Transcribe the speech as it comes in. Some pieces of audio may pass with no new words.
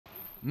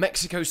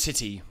Mexico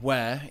City,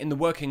 where, in the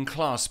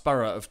working-class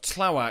borough of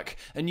Tláhuac,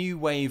 a new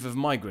wave of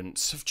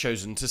migrants have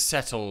chosen to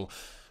settle.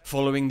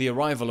 Following the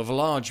arrival of a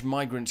large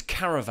migrant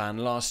caravan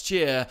last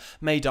year,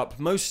 made up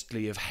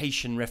mostly of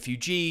Haitian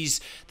refugees,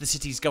 the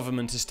city's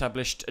government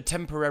established a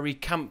temporary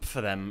camp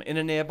for them in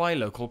a nearby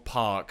local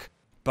park.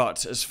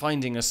 But as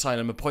finding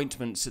asylum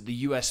appointments at the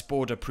US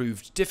border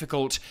proved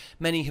difficult,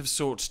 many have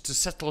sought to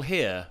settle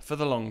here for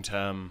the long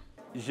term.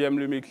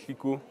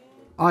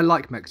 I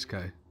like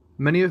Mexico.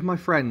 Many of my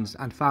friends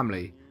and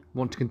family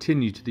want to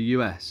continue to the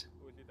US,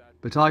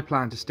 but I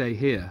plan to stay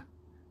here,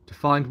 to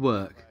find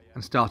work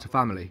and start a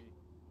family.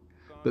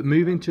 But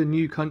moving to a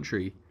new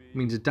country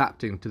means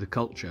adapting to the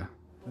culture.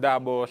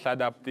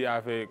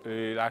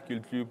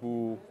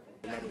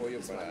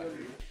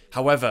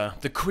 However,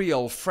 the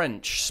Creole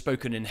French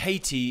spoken in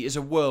Haiti is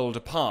a world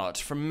apart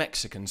from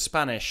Mexican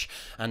Spanish,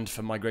 and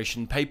for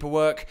migration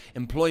paperwork,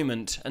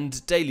 employment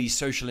and daily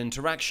social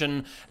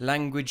interaction,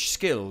 language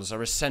skills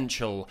are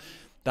essential.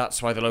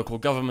 That's why the local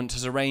government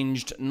has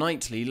arranged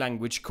nightly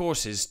language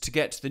courses to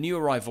get the new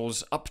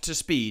arrivals up to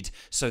speed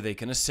so they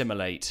can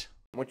assimilate.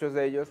 Muchos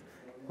de ellos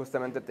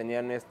justamente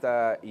tenían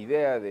esta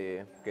idea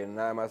de que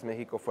nada más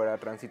México fuera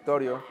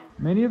transitorio.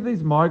 Many of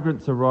these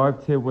migrants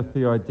arrived here with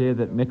the idea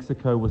that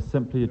Mexico was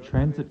simply a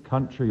transit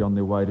country on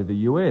their way to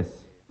the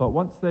US. But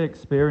once they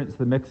experienced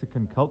the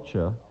Mexican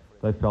culture,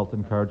 they felt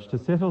encouraged to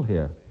settle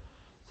here.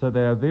 So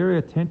they are very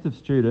attentive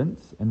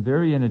students and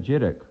very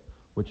energetic,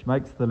 which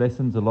makes the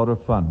lessons a lot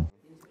of fun.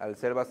 Al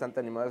ser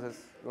bastante animados es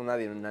una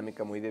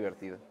dinámica muy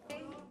divertida.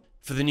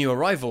 For the new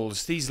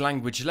arrivals, these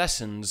language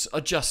lessons are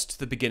just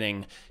the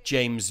beginning.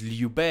 James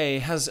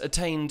Liube has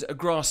attained a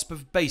grasp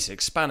of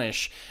basic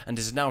Spanish and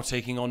is now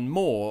taking on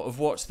more of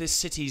what this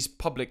city's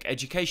public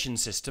education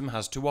system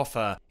has to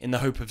offer, in the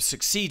hope of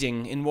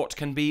succeeding in what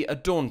can be a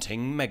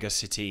daunting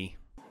megacity.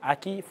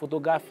 Aqui,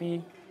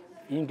 photography,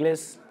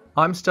 English.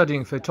 I'm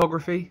studying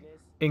photography,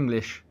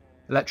 English,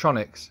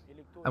 electronics,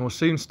 and will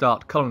soon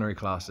start culinary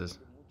classes.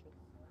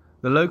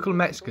 The local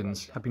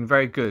Mexicans have been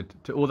very good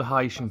to all the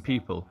Haitian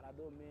people.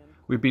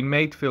 We've been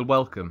made to feel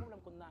welcome.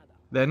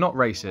 They're not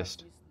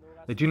racist.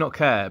 They do not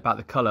care about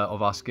the colour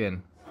of our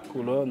skin.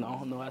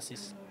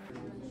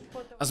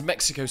 As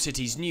Mexico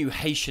City's new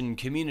Haitian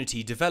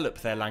community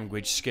develop their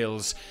language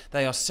skills,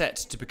 they are set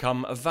to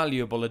become a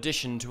valuable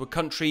addition to a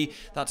country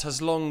that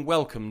has long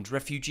welcomed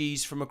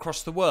refugees from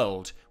across the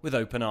world with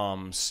open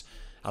arms.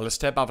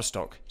 Alasdair,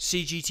 Baverstock,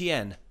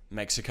 CGTN,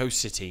 Mexico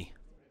City.